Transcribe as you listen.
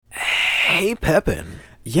Hey, Pepin.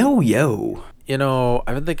 Yo, yo.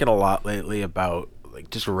 I've been thinking a lot lately about like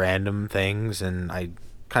just random things, and I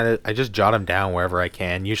just jot them down wherever I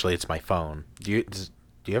can. Usually, it's my phone. Do you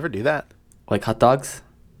ever do that? Like hot dogs?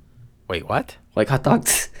 Wait, what? Like hot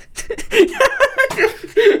dogs?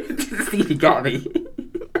 You got me.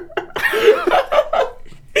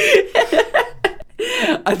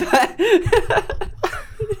 I thought...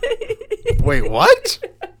 Wait, what?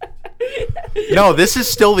 No, this is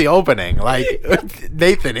still the opening. Like,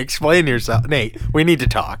 Nathan, explain yourself. Nate, we need to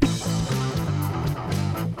talk.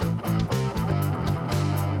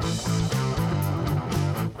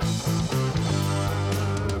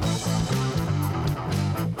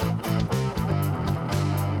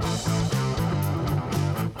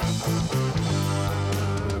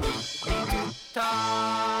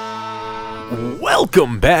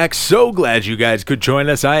 Welcome back. So glad you guys could join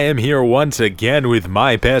us. I am here once again with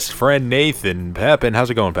my best friend Nathan. Pepin, how's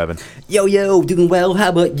it going, Pepin? Yo, yo, doing well. How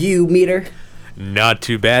about you, Meter? Not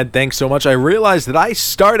too bad, thanks so much. I realized that I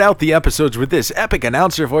start out the episodes with this epic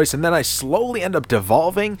announcer voice, and then I slowly end up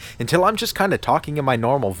devolving until I'm just kind of talking in my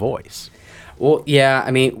normal voice. Well, yeah,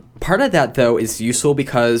 I mean, part of that, though, is useful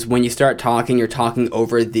because when you start talking, you're talking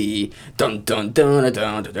over the dun dun dun dun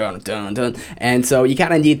dun dun dun dun, and so you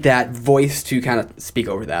kind of need that voice to kind of speak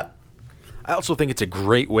over that. I also think it's a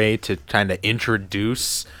great way to kind of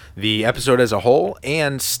introduce the episode as a whole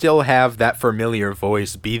and still have that familiar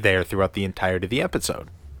voice be there throughout the entirety of the episode.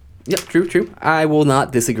 Yep, true, true. I will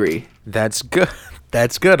not disagree. That's good.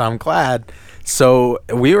 That's good. I'm glad. So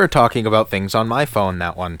we were talking about things on my phone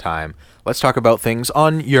that one time. Let's talk about things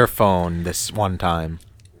on your phone this one time.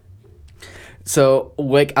 So,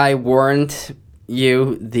 like I warned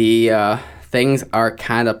you, the things are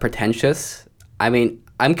kind of pretentious. I mean,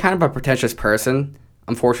 I'm kind of a pretentious person,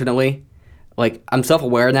 unfortunately. Like, I'm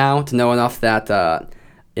self-aware now to know enough that,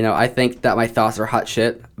 I think that my thoughts are hot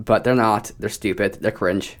shit, but they're not. They're stupid. They're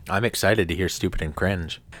cringe. I'm excited to hear stupid and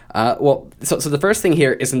cringe. So the first thing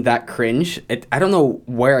here isn't that cringe. I don't know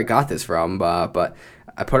where I got this from, but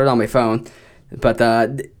I put it on my phone. But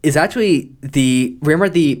it's actually remember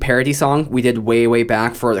the parody song we did way, way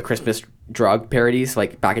back for the Christmas drug parodies,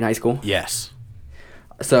 like back in high school? Yes.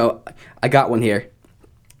 So I got one here.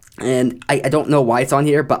 And I don't know why it's on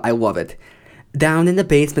here, but I love it. Down in the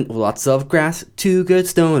basement, lots of grass. Two good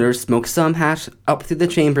stoners smoke some hash. Up through the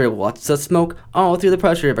chamber, lots of smoke. All through the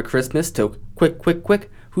pressure of a Christmas toke. Quick, quick, quick.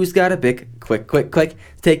 Who's got a bic? Quick, quick, quick.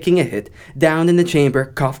 Taking a hit. Down in the chamber,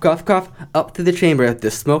 cough, cough, cough. Up through the chamber, the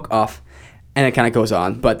smoke off. And it kind of goes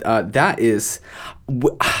on. But that is...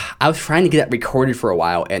 I was trying to get that recorded for a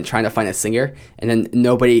while and trying to find a singer. And then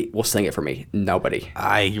nobody will sing it for me. Nobody.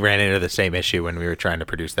 I ran into the same issue when we were trying to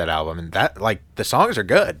produce that album. And the songs are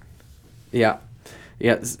good. Yeah.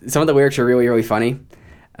 Some of the lyrics are really, really funny.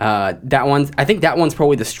 I think that one's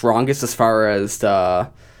probably the strongest as far as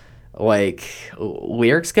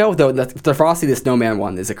lyrics go. Though the Frosty the Snowman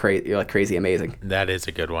one is crazy amazing. That is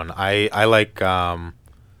a good one. I like crap.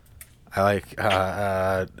 I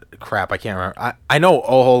can't remember. I know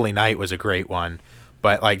 "Oh Holy Night" was a great one,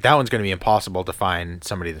 but like that one's going to be impossible to find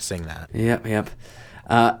somebody to sing that. Yep.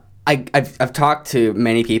 I've talked to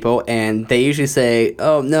many people, and they usually say,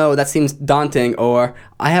 "Oh no, that seems daunting," or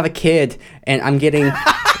 "I have a kid and I'm getting,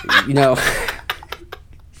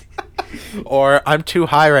 or "I'm too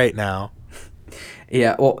high right now."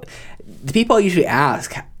 Yeah, well, the people usually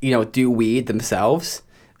ask, do weed themselves.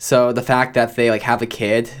 So the fact that they have a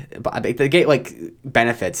kid, they get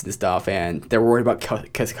benefits and stuff, and they're worried about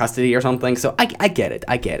custody or something. So I get it.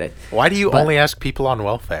 Why do you only ask people on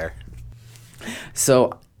welfare?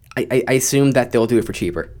 So I assume that they'll do it for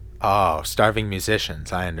cheaper. Oh, starving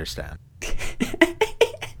musicians. I understand.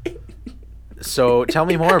 So tell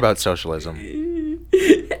me more about socialism.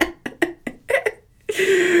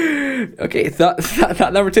 Okay,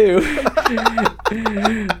 thought number 2.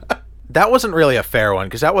 That wasn't really a fair one,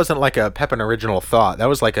 because that wasn't like a Pepin original thought. That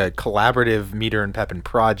was like a collaborative Meter and Pepin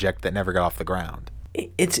project that never got off the ground.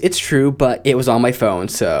 It's true, but it was on my phone,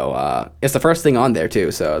 so it's the first thing on there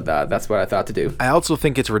too. So that's what I thought to do. I also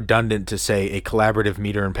think it's redundant to say a collaborative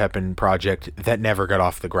Meter and Pepin project that never got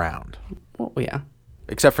off the ground. Well, yeah.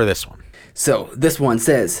 Except for this one. So this one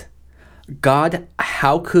says, "God,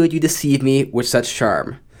 how could you deceive me with such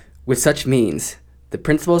charm, with such means? The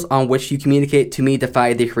principles on which you communicate to me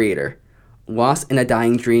defy the Creator. Lost in a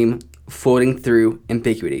dying dream, floating through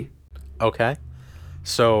ambiguity." Okay.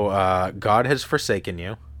 So God has forsaken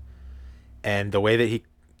you, and the way that he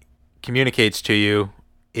communicates to you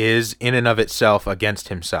is in and of itself against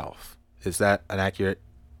himself. Is that an accurate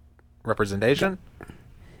representation?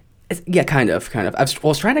 Yeah, kind of. I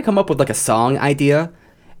was trying to come up with like a song idea,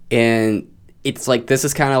 And it's like this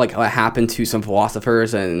is kind of like what happened to some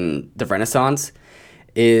philosophers in the Renaissance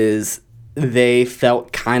is they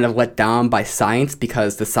felt kind of let down by science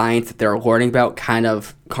because the science that they were learning about kind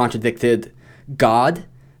of contradicted God.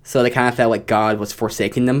 So they kind of felt like God was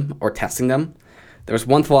forsaking them or testing them. There was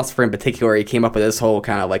one philosopher in particular, he came up with this whole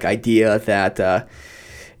kind of like idea that,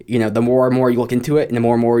 the more and more you look into it and the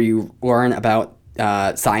more and more you learn about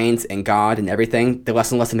science and God and everything, the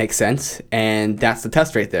less and less it makes sense. And that's the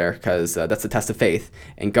test right there, because that's the test of faith.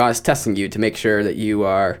 And God is testing you to make sure that you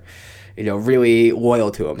are, really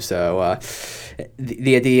loyal to him. So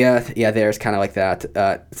the idea, there's kind of like that.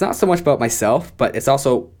 It's not so much about myself, but it's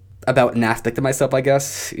also about an aspect of myself, I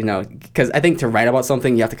guess, because I think to write about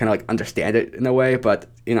something, you have to kind of like understand it in a way, but,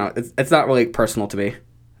 it's not really personal to me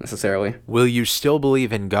necessarily. Will you still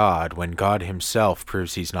believe in God when God himself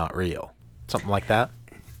proves he's not real? Something like that?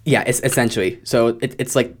 Yeah, it's essentially. So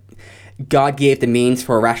it's like God gave the means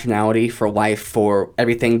for rationality, for life, for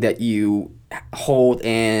everything that you hold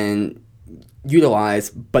and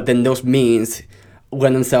utilize, but then those means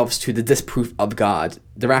lend themselves to the disproof of God.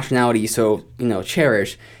 The rationality you so,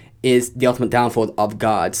 cherish is the ultimate downfall of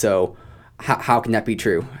God. So how can that be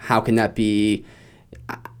true? How can that be...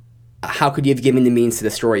 How could you have given the means to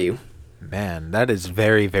destroy you? Man, that is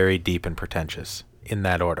very, very deep and pretentious in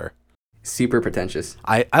that order. Super pretentious.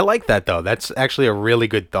 I like that, though. That's actually a really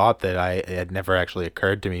good thought that it had never actually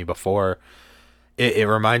occurred to me before. It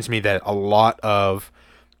reminds me that a lot of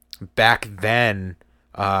back then,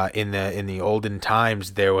 in the olden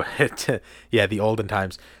times, there were the olden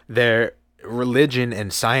times, religion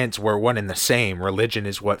and science were one and the same. Religion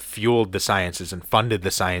is what fueled the sciences and funded the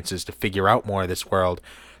sciences to figure out more of this world.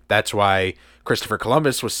 That's why Christopher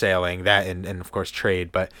Columbus was sailing, that and of course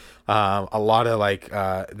trade, but a lot of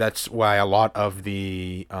that's why a lot of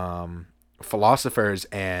the philosophers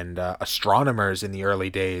and astronomers in the early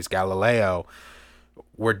days, Galileo,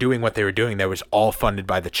 were doing what they were doing. That was all funded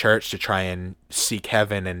by the church to try and seek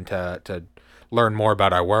heaven and to learn more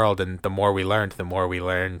about our world. And the more we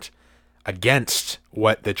learned against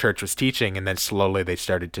what the church was teaching, and then slowly they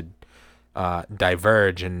started to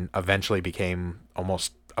diverge and eventually became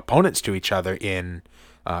almost opponents to each other in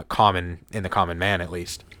the common man, at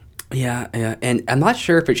least. Yeah, and I'm not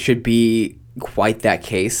sure if it should be quite that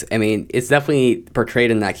case. I mean, it's definitely portrayed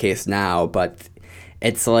in that case now, but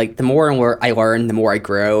it's like the more and more I learn, the more I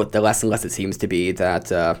grow, the less and less it seems to be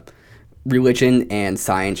that religion and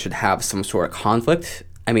science should have some sort of conflict.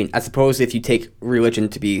 I mean, I suppose if you take religion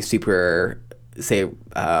to be super, say,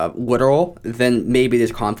 literal, then maybe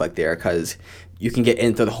there's conflict there, because you can get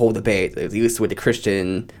into the whole debate, at least with the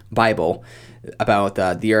Christian Bible, about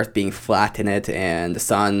the earth being flat in it and the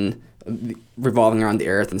sun revolving around the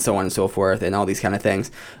earth and so on and so forth and all these kind of things.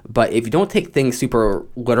 But if you don't take things super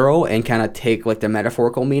literal and kind of take like the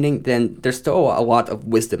metaphorical meaning, then there's still a lot of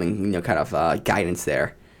wisdom and kind of guidance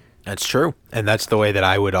there. That's true. And that's the way that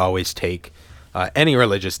I would always take any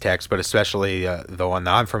religious text, but especially the one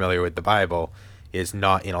that I'm familiar with, the Bible, is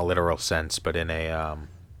not in a literal sense, but in a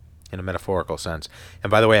metaphorical sense. And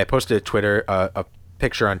by the way, I posted a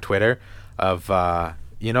picture on Twitter of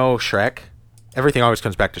Shrek. Everything always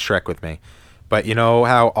comes back to Shrek with me. But you know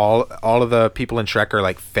how all of the people in Shrek are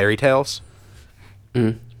like fairy tales?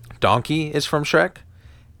 Mm. Donkey is from Shrek,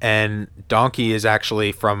 and Donkey is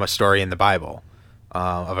actually from a story in the Bible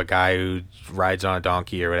of a guy who rides on a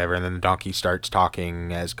donkey or whatever, and then the donkey starts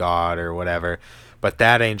talking as God or whatever. But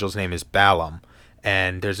that angel's name is Balaam.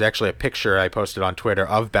 And there's actually a picture I posted on Twitter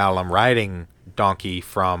of Balaam riding Donkey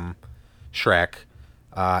from Shrek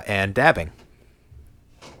and dabbing.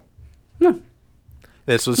 No.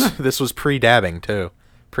 This was pre-dabbing too,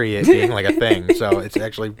 pre it being like a thing. So it's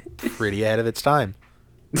actually pretty ahead of its time.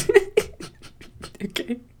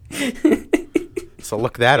 Okay. So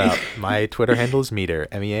look that up. My Twitter handle is Meter,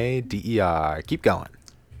 Meader. Keep going.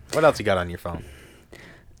 What else you got on your phone?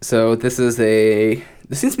 So this seems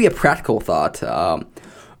to be a practical thought.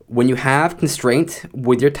 When you have constraint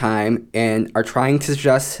with your time and are trying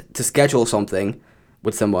to schedule something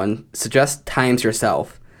with someone, suggest times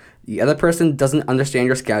yourself. The other person doesn't understand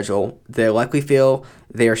your schedule. They'll likely feel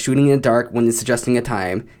they are shooting in the dark when suggesting a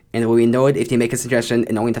time, and will be annoyed if you make a suggestion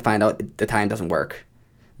and only to find out the time doesn't work.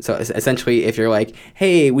 So essentially, if you're like,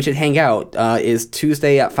 hey, we should hang out, is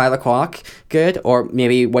Tuesday at 5 o'clock good? Or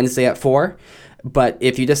maybe Wednesday at 4? But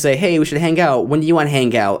if you just say, hey, we should hang out, when do you want to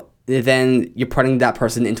hang out? Then you're putting that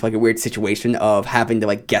person into like a weird situation of having to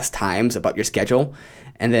like guess times about your schedule.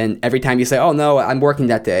 And then every time you say, oh, no, I'm working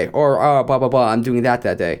that day, or oh, blah, blah, blah, I'm doing that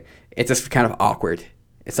day, it's just kind of awkward.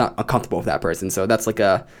 It's not uncomfortable with that person. So that's like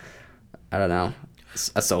a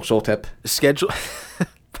social tip. Schedule.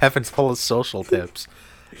 Pepin's full of social tips.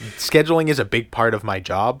 Scheduling is a big part of my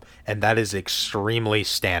job, and that is extremely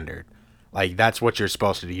standard. Like, that's what you're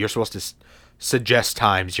supposed to do. You're supposed to suggest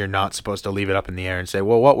times. You're not supposed to leave it up in the air and say,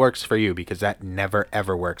 well, what works for you? Because that never,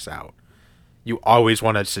 ever works out. You always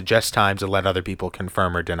want to suggest times and let other people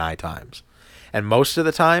confirm or deny times. And most of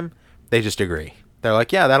the time, they just agree. They're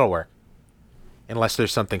like, yeah, that'll work. Unless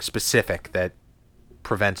there's something specific that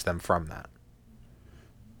prevents them from that.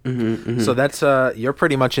 So that's you're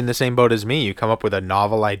pretty much in the same boat as me. You come up with a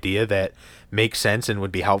novel idea that makes sense and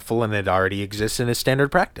would be helpful, and it already exists in a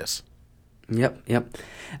standard practice. Yep.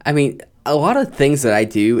 I mean, a lot of things that I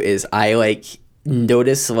do is I like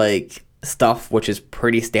notice like stuff which is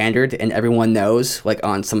pretty standard and everyone knows like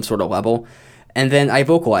on some sort of level, and then I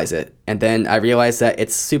vocalize it, and then I realize that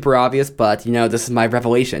it's super obvious, but this is my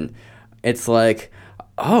revelation. It's like,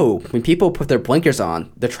 oh, when people put their blinkers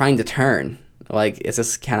on, they're trying to turn. Like, it's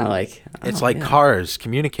just kind of like... It's like cars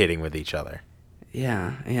communicating with each other.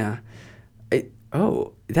 Yeah.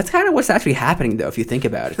 That's kind of what's actually happening, though, if you think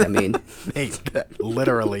about it. I mean...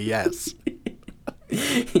 Literally, yes.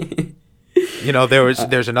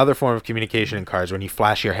 There's another form of communication in cars. When you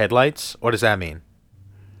flash your headlights, what does that mean?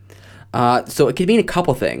 So it could mean a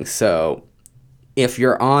couple things. So if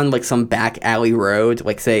you're on, like, some back alley road,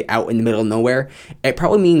 like, say, out in the middle of nowhere, it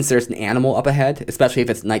probably means there's an animal up ahead, especially if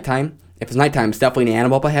it's nighttime. If it's nighttime, it's definitely an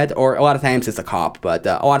animal up ahead, or a lot of times it's a cop, but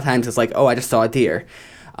a lot of times it's like, oh, I just saw a deer.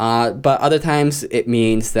 But other times it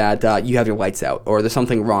means that you have your lights out, or there's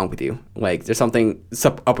something wrong with you. Like, there's something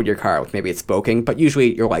up with your car, like maybe it's smoking, but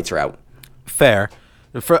usually your lights are out. Fair.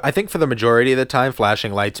 I think for the majority of the time,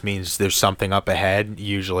 flashing lights means there's something up ahead,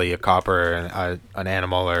 usually a cop or an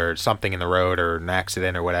animal or something in the road or an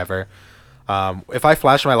accident or whatever. If I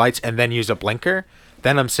flash my lights and then use a blinker,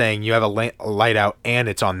 then I'm saying you have a light out and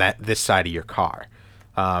it's on this side of your car.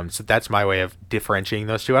 So that's my way of differentiating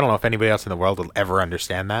those two. I don't know if anybody else in the world will ever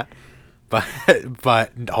understand that, but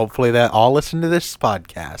hopefully that all listen to this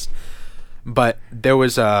podcast. But there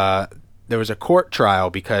was a court trial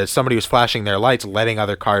because somebody was flashing their lights, letting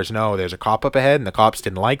other cars know there's a cop up ahead, and the cops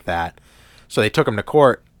didn't like that. So they took him to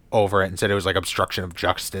court over it and said it was like obstruction of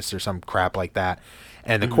justice or some crap like that.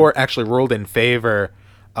 And the court actually ruled in favor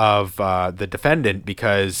of the defendant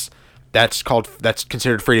because that's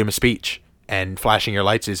considered freedom of speech, and flashing your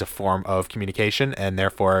lights is a form of communication and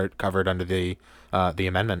therefore covered under the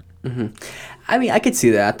amendment. I mean, I could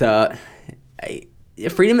see that.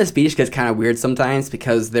 Freedom of speech gets kind of weird sometimes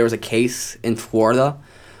because there was a case in Florida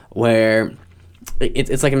where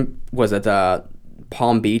it's like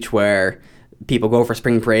Palm Beach, where people go for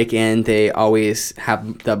spring break and they always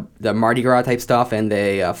have the Mardi Gras type stuff and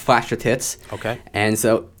they flash their tits. Okay. And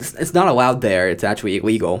so it's not allowed there. It's actually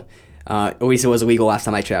illegal. At least it was illegal last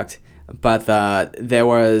time I checked. But there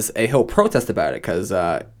was a whole protest about it because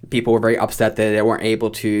people were very upset that they weren't able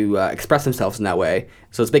to express themselves in that way.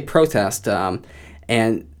 So it's a big protest.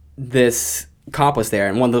 And this cop was there,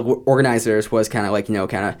 and one of the organizers was kind of like,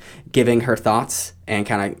 kind of giving her thoughts and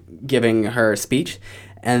kind of giving her speech.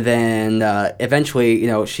 And then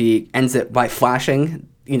eventually, she ends it by flashing,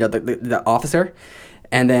 the officer.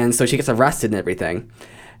 And then so she gets arrested and everything.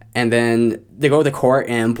 And then they go to the court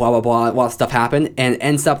and blah, blah, blah, a lot of stuff happened. And it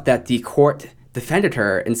ends up that the court defended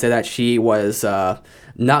her and said that she was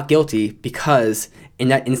not guilty because in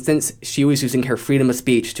that instance, she was using her freedom of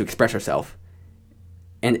speech to express herself.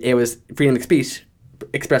 And it was freedom of speech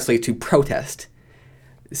expressly to protest.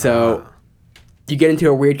 So you get into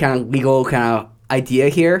a weird kind of legal kind of idea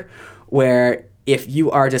here where if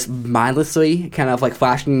you are just mindlessly kind of like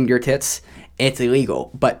flashing your tits, it's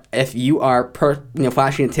illegal. But if you are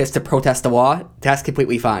flashing your tits to protest the law, that's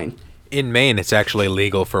completely fine. In Maine, it's actually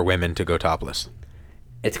legal for women to go topless.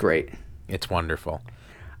 It's great. It's wonderful.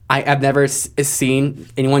 I've never seen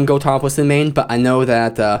anyone go topless in Maine, but I know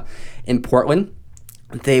that in Portland,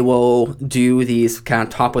 they will do these kind of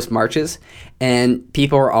topless marches, and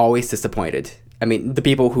people are always disappointed. I mean, the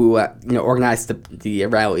people who organize the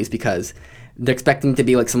rallies, because they're expecting to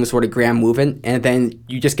be like some sort of grand movement, and then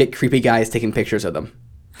you just get creepy guys taking pictures of them.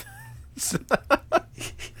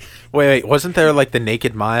 Wait, wasn't there like the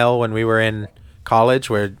Naked Mile when we were in college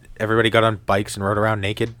where everybody got on bikes and rode around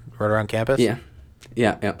naked, rode around campus? Yeah.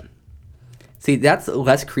 See, that's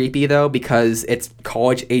less creepy though because it's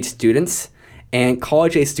college-age students. And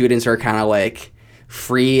college-age students are kind of like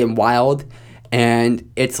free and wild. And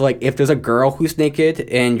it's like if there's a girl who's naked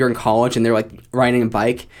and you're in college and they're like riding a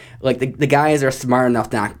bike, like the guys are smart enough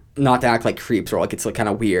not to act like creeps or like it's like kind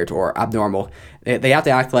of weird or abnormal. They have to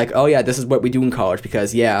act like, oh yeah, this is what we do in college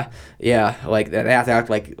because yeah, like they have to act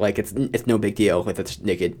like it's no big deal with the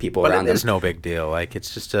naked people But around it them. is no big deal. Like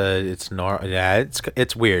it's just it's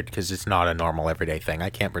weird because it's not a normal everyday thing. I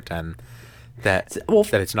can't pretend that Well,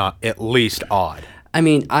 that it's not at least odd. I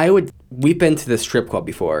mean, we've been to the strip club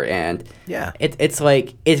before, and Yeah. it's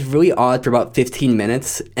like it's really odd for about 15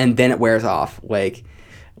 minutes, and then it wears off. Like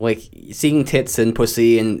seeing tits and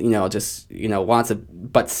pussy, and just lots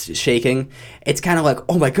of butts shaking. It's kind of like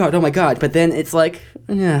oh my god, but then it's like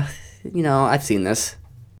yeah, I've seen this.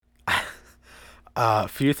 A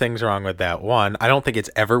few things wrong with that. One, I don't think it's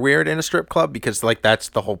ever weird in a strip club because like that's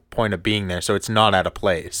the whole point of being there. So it's not out of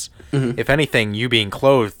place. If anything, you being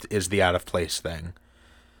clothed is the out of place thing.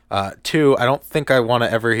 Two, I don't think I want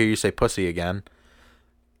to ever hear you say pussy again.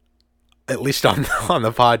 At least on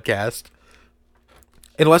the podcast.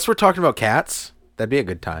 Unless we're talking about cats, that'd be a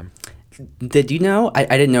good time. Did you know? I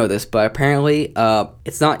didn't know this, but apparently,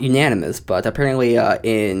 it's not unanimous. But apparently,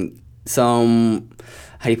 in some,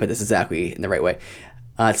 how do you put this exactly in the right way?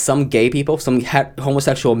 Some gay people, some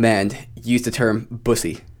homosexual men use the term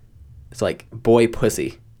 "bussy." It's like boy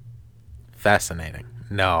pussy. Fascinating.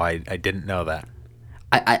 No, I didn't know that.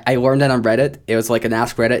 I learned that on Reddit. It was like an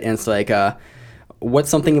Ask Reddit, and it's like, what's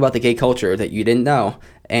something about the gay culture that you didn't know?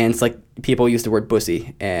 And it's like people use the word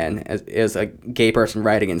bussy, and as a gay person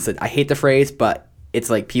writing and said, I hate the phrase, but it's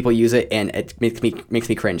like people use it, and it makes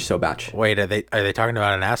me cringe so much. Wait, are they talking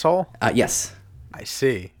about an asshole? Yes. I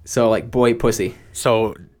see. So like boy pussy.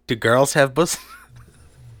 So do girls have pussy?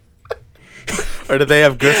 Or do they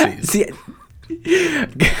have gussies? See.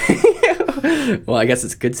 Well, I guess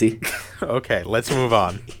it's good see. Okay, let's move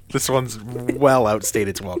on. This one's well outstayed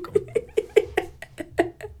its welcome.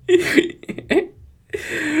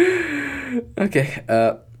 Okay.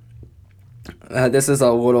 This is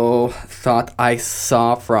a little thought I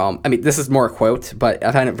saw from. I mean, this is more a quote, but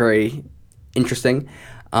I find it very interesting.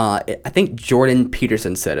 I think Jordan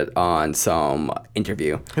Peterson said it on some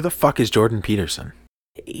interview. Who the fuck is Jordan Peterson?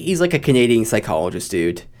 He's like a Canadian psychologist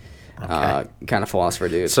dude. Okay. Kind of philosopher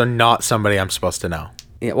dude. So not somebody I'm supposed to know.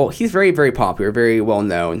 Yeah, well, he's very, very popular, very well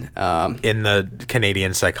known. In the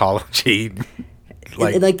Canadian psychology, in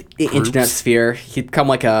the groups? internet sphere, he'd become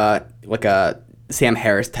like a Sam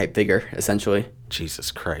Harris type figure, essentially.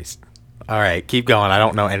 Jesus Christ. All right, keep going. I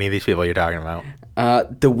don't know any of these people you're talking about.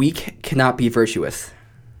 The weak cannot be virtuous.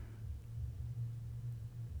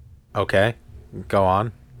 Okay, go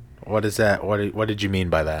on. What is that? What did you mean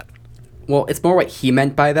by that? Well, it's more what he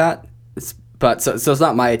meant by that. But so it's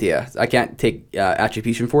not my idea. I can't take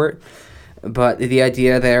attribution for it. But the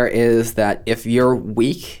idea there is that if you're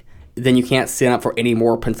weak, then you can't stand up for any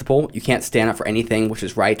moral principle. You can't stand up for anything which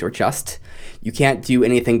is right or just. You can't do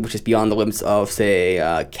anything which is beyond the limits of,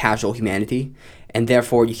 say, casual humanity. And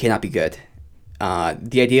therefore, you cannot be good.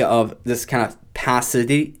 The idea of this kind of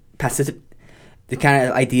passivity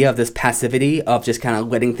of just kind of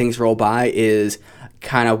letting things roll by is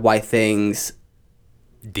kind of why things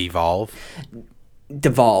Devolve.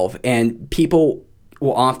 And people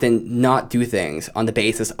will often not do things on the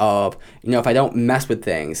basis of, if I don't mess with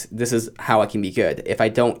things, this is how I can be good. If I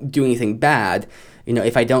don't do anything bad,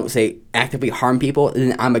 if I don't, say, actively harm people,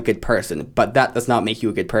 then I'm a good person. But that does not make you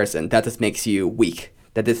a good person. That just makes you weak.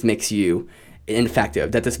 That just makes you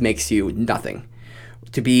ineffective. That just makes you nothing.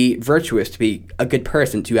 To be virtuous, to be a good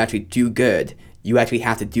person, to actually do good, you actually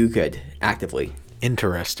have to do good actively.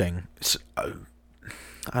 Interesting.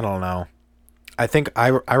 I don't know. I think I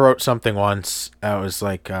wrote something once. I was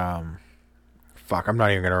like, fuck, I'm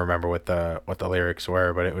not even gonna remember what the lyrics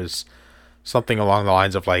were, but it was something along the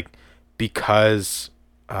lines of like, because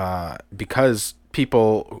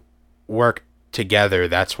people work together,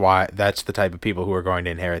 that's the type of people who are going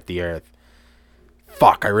to inherit the earth.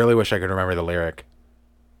 Fuck, I really wish I could remember the lyric.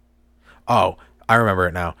 Oh, I remember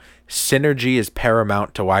it now. Synergy is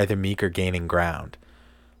paramount to why the meek are gaining ground.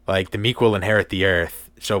 Like, the meek will inherit the earth.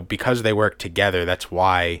 So because they work together, that's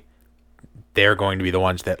why they're going to be the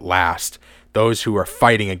ones that last. Those who are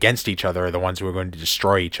fighting against each other are the ones who are going to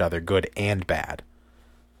destroy each other, good and bad.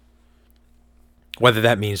 Whether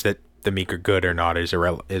that means that the meek are good or not is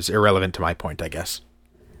irrelevant to my point, I guess.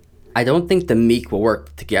 I don't think the meek will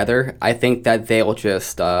work together. I think that they'll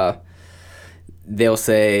just, they'll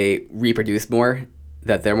say reproduce more,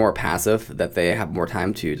 that they're more passive, that they have more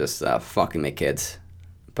time to just fucking make kids.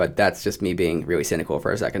 But that's just me being really cynical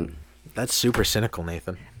for a second. That's super cynical,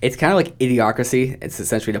 Nathan. It's kind of like Idiocracy. It's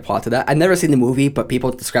essentially the plot to that. I've never seen the movie, but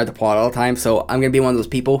people describe the plot all the time. So I'm going to be one of those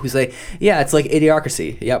people who say, yeah, it's like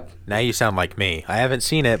Idiocracy. Yep. Now you sound like me. I haven't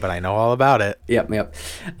seen it, but I know all about it. Yep.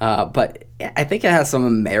 But I think it has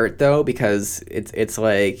some merit, though, because it's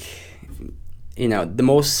like, the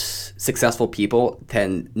most successful people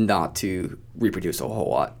tend not to reproduce a whole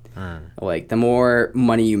lot. Like, the more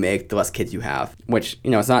money you make, the less kids you have. Which,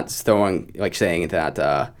 it's not saying that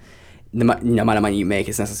the amount of money you make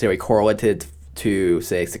is necessarily correlated to,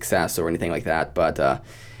 say, success or anything like that. But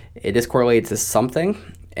it is correlated to something,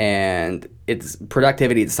 and it's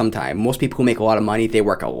productivity at some time. Most people who make a lot of money, they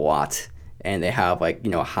work a lot, and they have,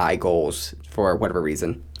 high goals for whatever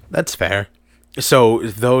reason. That's fair. So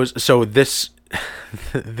this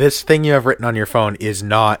this thing you have written on your phone is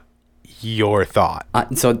not your thought.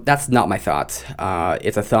 So that's not my thought.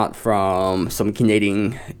 It's a thought from some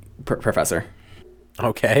Canadian professor.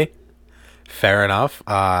 Okay, fair enough.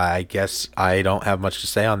 I guess I don't have much to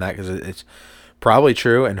say on that because it's probably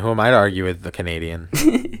true. And who am I to argue with the Canadian?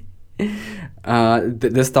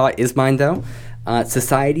 This thought is mine, though.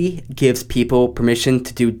 Society gives people permission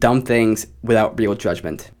to do dumb things without real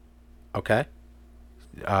judgment. Okay.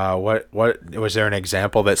 What was there an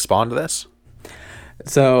example that spawned this?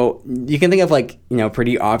 So you can think of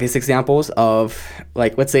pretty obvious examples of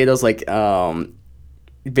let's say those videos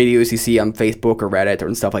you see on Facebook or Reddit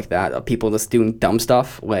and stuff like that of people just doing dumb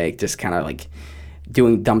stuff, just kind of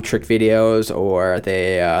doing dumb trick videos, or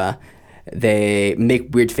they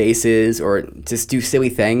make weird faces or just do silly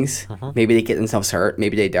things. Maybe they get themselves hurt,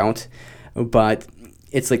 maybe they don't, but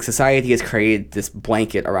it's like society has created this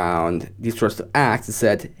blanket around these sorts of acts and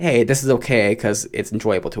said, hey, this is okay because it's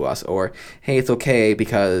enjoyable to us, or hey, it's okay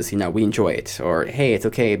because we enjoy it, or hey, it's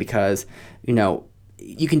okay because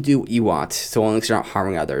you can do what you want so long as you're not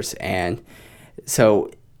harming others. And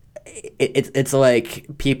so it's like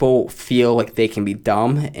people feel like they can be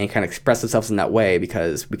dumb and kind of express themselves in that way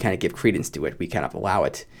because we kind of give credence to it, we kind of allow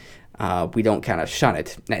it. We don't kind of shun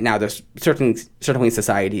it. Now, there's certainly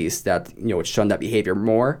societies that would shun that behavior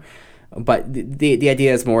more, but the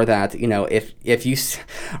idea is more that if you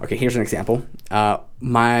okay, here's an example.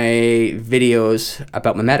 My videos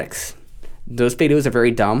about mimetics, those videos are very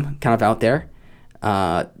dumb, kind of out there,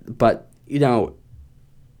 but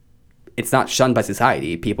it's not shunned by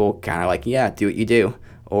society. People kind of yeah, do what you do.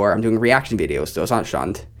 Or I'm doing reaction videos, so it's not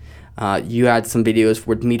shunned. You had some videos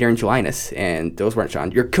with Meter and Julinus, and those weren't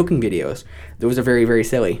shunned. Your cooking videos, those are very, very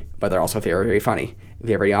silly, but they're also very, very funny,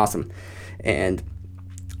 very, very awesome. And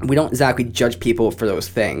we don't exactly judge people for those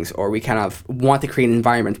things, or we kind of want to create an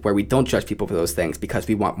environment where we don't judge people for those things because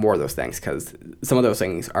we want more of those things, because some of those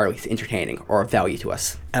things are at least entertaining or of value to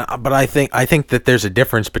us. But I think that there's a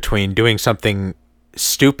difference between doing something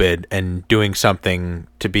stupid and doing something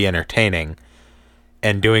to be entertaining,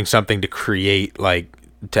 and doing something to create,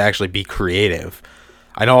 to actually be creative.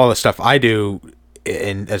 I know all the stuff I do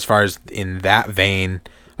as far as in that vein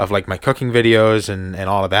of my cooking videos and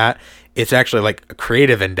all of that, it's actually a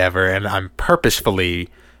creative endeavor, and I'm purposefully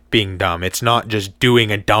being dumb. It's not just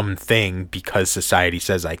doing a dumb thing because society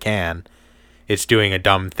says I can. It's doing a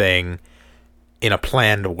dumb thing in a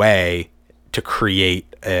planned way to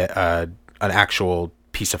create an actual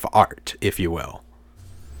piece of art, if you will.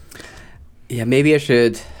 Yeah, maybe I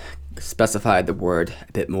should specify the word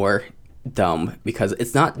a bit more, dumb, because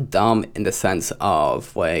it's not dumb in the sense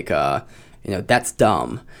of that's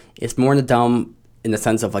dumb. It's more in the dumb in the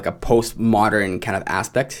sense of a postmodern kind of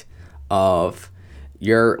aspect of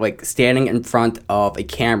you're standing in front of a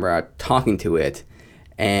camera talking to it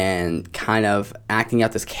and kind of acting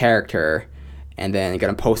out this character, and then you're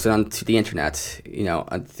gonna post it onto the internet,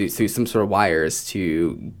 through some sort of wires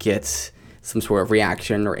to get some sort of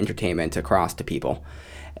reaction or entertainment across to people.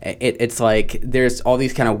 It's there's all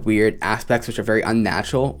these kind of weird aspects which are very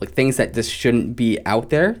unnatural, things that just shouldn't be out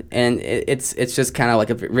there, and it's just kind of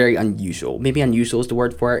a very unusual. Maybe unusual is the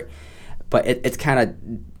word for it, but it's kind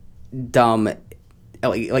of dumb.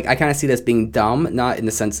 I kind of see this being dumb, not in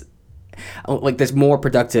the sense there's more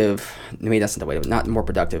productive. Maybe that's not the way. Not more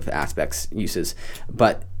productive aspects, uses,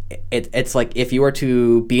 but it's if you were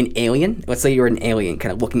to be an alien. Let's say you're an alien,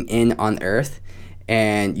 kind of looking in on Earth,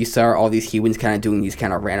 and you saw all these humans kind of doing these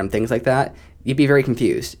kind of random things like that, you'd be very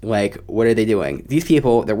confused. What are they doing? These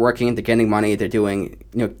people, they're working, they're getting money, they're doing,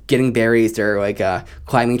 getting berries, they're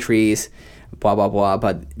climbing trees, blah, blah, blah.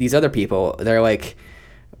 But these other people, they're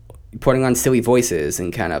putting on silly voices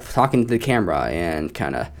and kind of talking to the camera and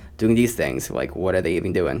kind of doing these things. What are they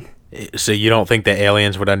even doing? So you don't think the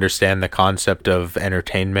aliens would understand the concept of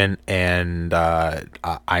entertainment and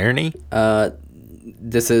irony?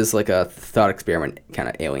 this is like a thought experiment kind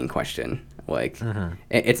of alien question. Like,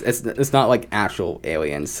 it's not like actual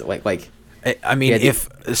aliens. Like. I mean, Yeah,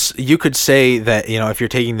 if you could say that, if you're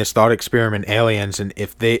taking this thought experiment aliens, and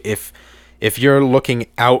if you're looking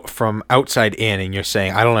out from outside in and you're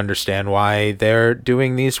saying, I don't understand why they're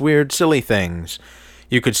doing these weird silly things,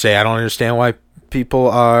 you could say, I don't understand why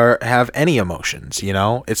people have any emotions.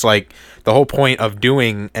 It's like the whole point of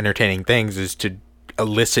doing entertaining things is to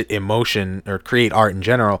elicit emotion, or create art in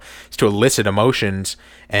general is to elicit emotions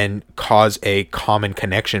and cause a common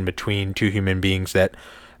connection between two human beings that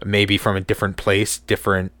maybe from a different place,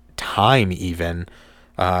 different time even,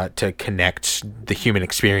 to connect the human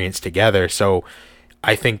experience together. So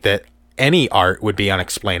I think that any art would be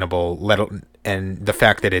unexplainable, and the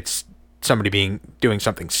fact that it's somebody doing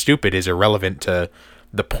something stupid is irrelevant to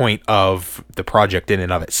the point of the project in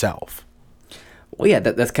and of itself. Well, yeah,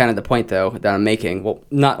 that's kind of the point, though, that I'm making. Well,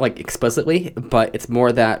 not like explicitly, but it's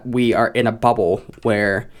more that we are in a bubble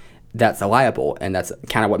where that's allowable, and that's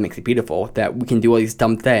kind of what makes it beautiful, that we can do all these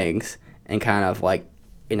dumb things and kind of like,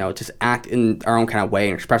 just act in our own kind of way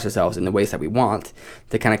and express ourselves in the ways that we want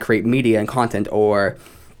to kind of create media and content or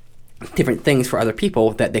different things for other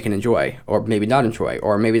people that they can enjoy or maybe not enjoy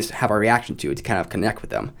or maybe just have a reaction to kind of connect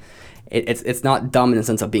with them. It's not dumb in the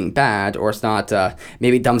sense of being bad, or it's not,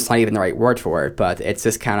 maybe dumb's not even the right word for it, but it's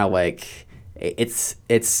just kind of like, it's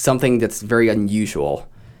something that's very unusual.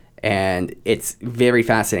 And it's very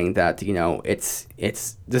fascinating that, it's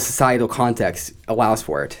the societal context allows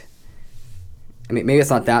for it. I mean, maybe it's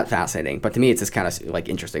not that fascinating, but to me, it's just kind of like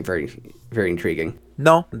interesting, very, very intriguing.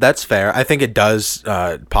 No, that's fair. I think it does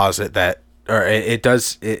posit that, or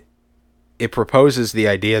it proposes the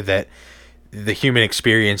idea that the human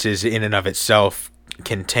experience is in and of itself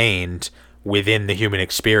contained within the human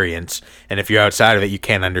experience. And if you're outside of it, you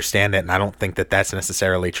can't understand it. And I don't think that that's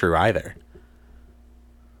necessarily true either.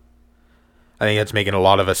 I think that's making a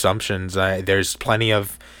lot of assumptions. There's plenty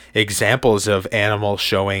of examples of animals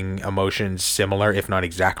showing emotions similar, if not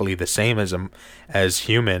exactly the same as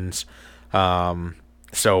humans.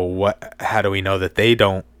 So how do we know that they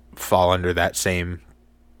don't fall under the same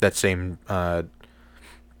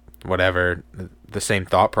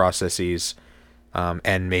thought processes,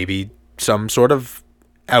 and maybe some sort of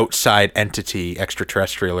outside entity,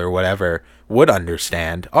 extraterrestrial or whatever, would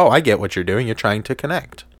understand. Oh, I get what you're doing. You're trying to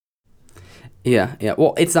connect. Yeah.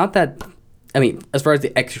 Well, it's not that, I mean, as far as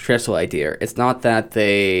the extraterrestrial idea, it's not that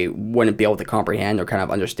they wouldn't be able to comprehend or kind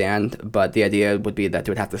of understand, but the idea would be that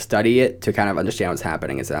they would have to study it to kind of understand what's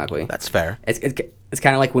happening exactly. That's fair. It's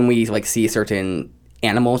kind of like when we like see certain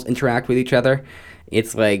animals interact with each other.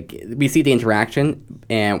 It's like we see the interaction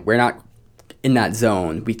and we're not in that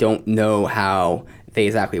zone. We don't know how they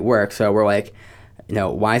exactly work. So we're like,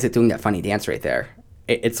 why is it doing that funny dance right there?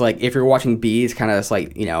 It's like if you're watching bees kind of just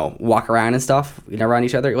like, walk around and stuff, around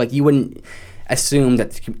each other, like you wouldn't assume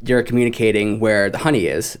that you're communicating where the honey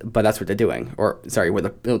is, but that's what they're doing. Or, sorry, where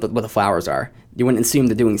the flowers are. You wouldn't assume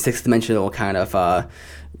they're doing six-dimensional kind of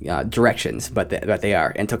directions, but they are.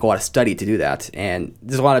 And it took a lot of study to do that. And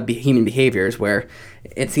there's a lot of human behaviors where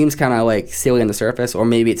it seems kind of like silly on the surface, or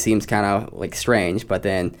maybe it seems kind of like strange, but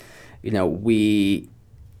then, we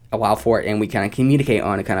allow for it and we kind of communicate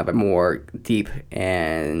on a kind of a more deep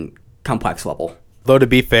and complex level. Though to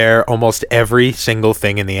be fair, almost every single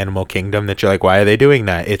thing in the animal kingdom that you're like, why are they doing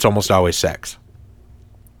that? It's almost always sex.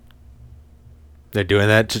 They're doing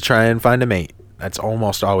that to try and find a mate. That's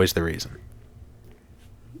almost always the reason.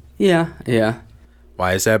 Yeah.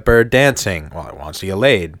 Why is that bird dancing? Well, it wants to get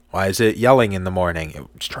laid. Why is it yelling in the morning?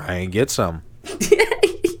 It's trying to get some.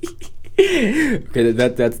 Okay,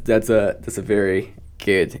 that's a very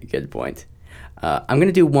good point. I'm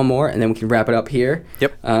gonna do one more, and then we can wrap it up here.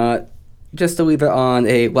 Yep. Just to leave it on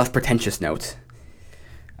a less pretentious note.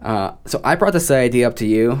 So I brought this idea up to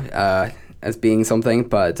you as being something,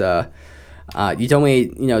 but you told me,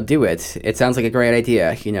 do it. It sounds like a great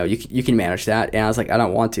idea. You can manage that. And I was like, I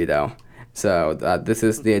don't want to though. So this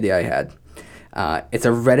is the idea I had. It's a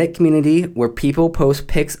Reddit community where people post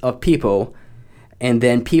pics of people, and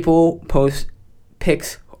then people post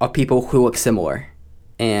pics of people who look similar.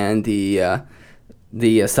 And the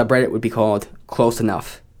subreddit would be called Close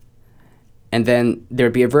Enough. And then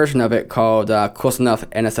there'd be a version of it called Close Enough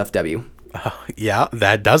NSFW. Yeah,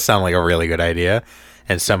 that does sound like a really good idea.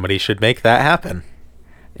 And somebody should make that happen.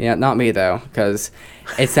 Yeah, not me, though, because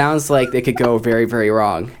it sounds like they could go very, very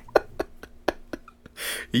wrong.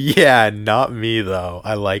 Yeah, not me, though.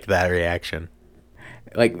 I like that reaction.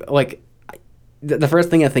 Like the first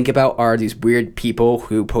thing I think about are these weird people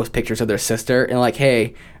who post pictures of their sister and like,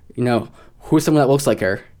 hey, who's someone that looks like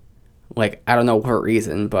her? Like, I don't know what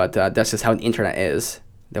reason, but that's just how the internet is.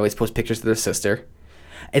 They always post pictures of their sister.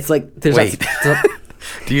 It's like there's Wait.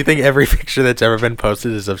 Do you think every picture that's ever been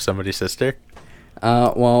posted is of somebody's sister?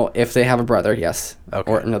 Well, if they have a brother, yes,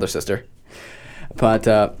 Okay. or another sister. But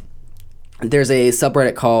there's a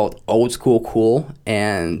subreddit called Old School Cool,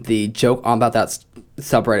 and the joke about that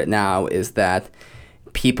subreddit now is that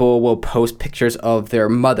people will post pictures of their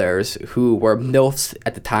mothers who were MILFs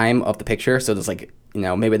at the time of the picture. So there's like,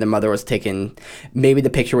 maybe the mother was taken, maybe the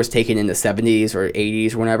picture was taken in the 70s or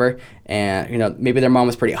 80s or whatever, and maybe their mom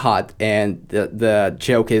was pretty hot. And the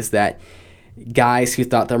joke is that guys who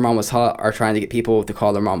thought their mom was hot are trying to get people to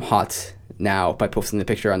call their mom hot now by posting the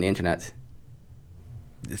picture on the internet.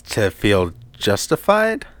 To feel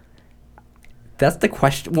justified? That's the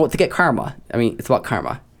question. Well, to get karma. I mean, it's about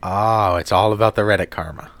karma. Oh, it's all about the Reddit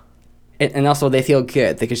karma. And also, they feel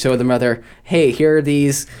good. They can show their mother, hey, here are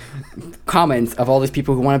these comments of all these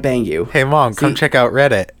people who want to bang you. Hey, Mom, come check out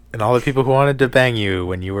Reddit and all the people who wanted to bang you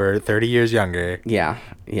when you were 30 years younger. Yeah.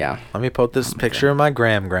 Let me post this picture of my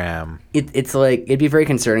gram. It's like, it'd be very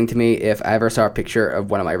concerning to me if I ever saw a picture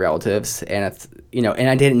of one of my relatives, and it's, and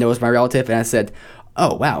I didn't know it was my relative, and I said,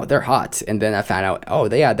 oh, wow, they're hot. And then I found out, oh,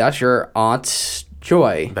 yeah, that's your Aunt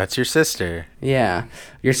Joy. That's your sister. Yeah.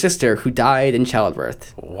 Your sister who died in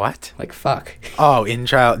childbirth. What? Like, fuck. Oh,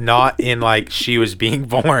 not in like she was being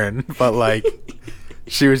born, but like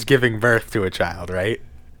she was giving birth to a child, right?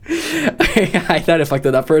 I thought I fucked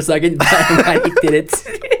it up for a second, but I didn't.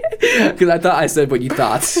 Because I thought I said what you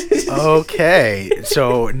thought. Okay.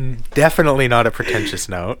 So definitely not a pretentious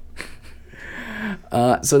note.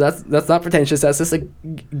 So that's not pretentious. That's just a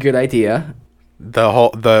good idea. The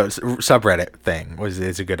subreddit thing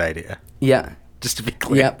is a good idea. Yeah. Just to be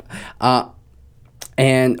clear. Yep.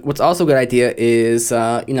 And what's also a good idea is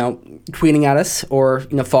tweeting at us or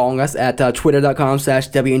following us at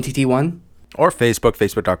twitter.com/WNTT1. Or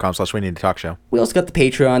facebook.com/We Need to Talk Show. We also got the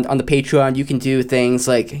Patreon. On the Patreon, you can do things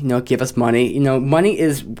like, give us money. Money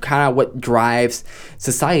is kind of what drives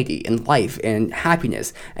society and life and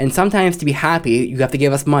happiness. And sometimes to be happy, you have to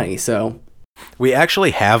give us money. So we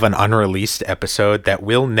actually have an unreleased episode that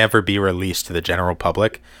will never be released to the general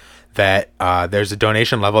public. That there's a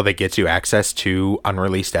donation level that gets you access to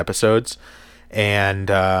unreleased episodes.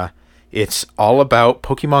 And it's all about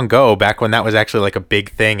Pokemon Go back when that was actually like a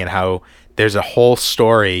big thing, and how there's a whole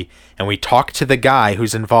story, and we talk to the guy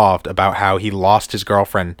who's involved about how he lost his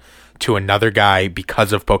girlfriend to another guy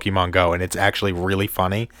because of Pokemon Go, and it's actually really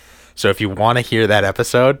funny. So if you want to hear that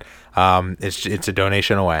episode, it's a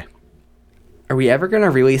donation away. Are we ever going to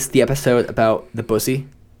release the episode about the pussy?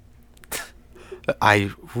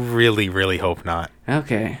 I really, really hope not.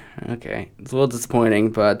 Okay. It's a little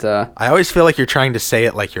disappointing, but I always feel like you're trying to say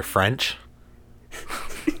it like you're French.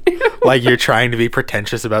 Like you're trying to be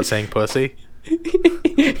pretentious about saying pussy. Pussy.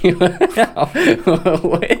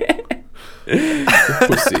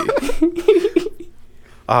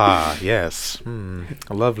 Ah, yes.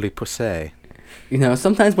 A lovely pussy.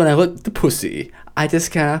 Sometimes when I look at the pussy, I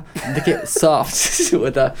just kind of look it soft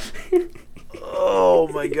with a... Oh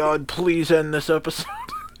my god, please end this episode.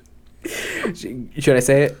 Should I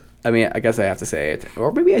say it? I mean, I guess I have to say it.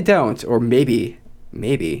 Or maybe I don't. Or maybe,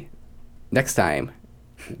 next time,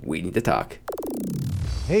 we need to talk.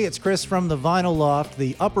 Hey, it's Chris from the Vinyl Loft,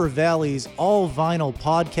 the Upper Valley's all-vinyl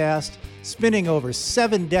podcast, spinning over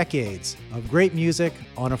 7 decades of great music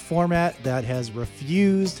on a format that has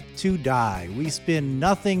refused to die. We spin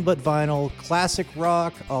nothing but vinyl, classic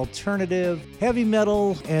rock, alternative, heavy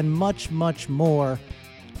metal, and much, much more.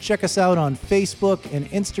 Check us out on Facebook and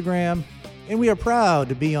Instagram, and we are proud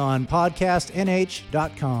to be on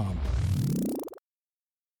podcastnh.com.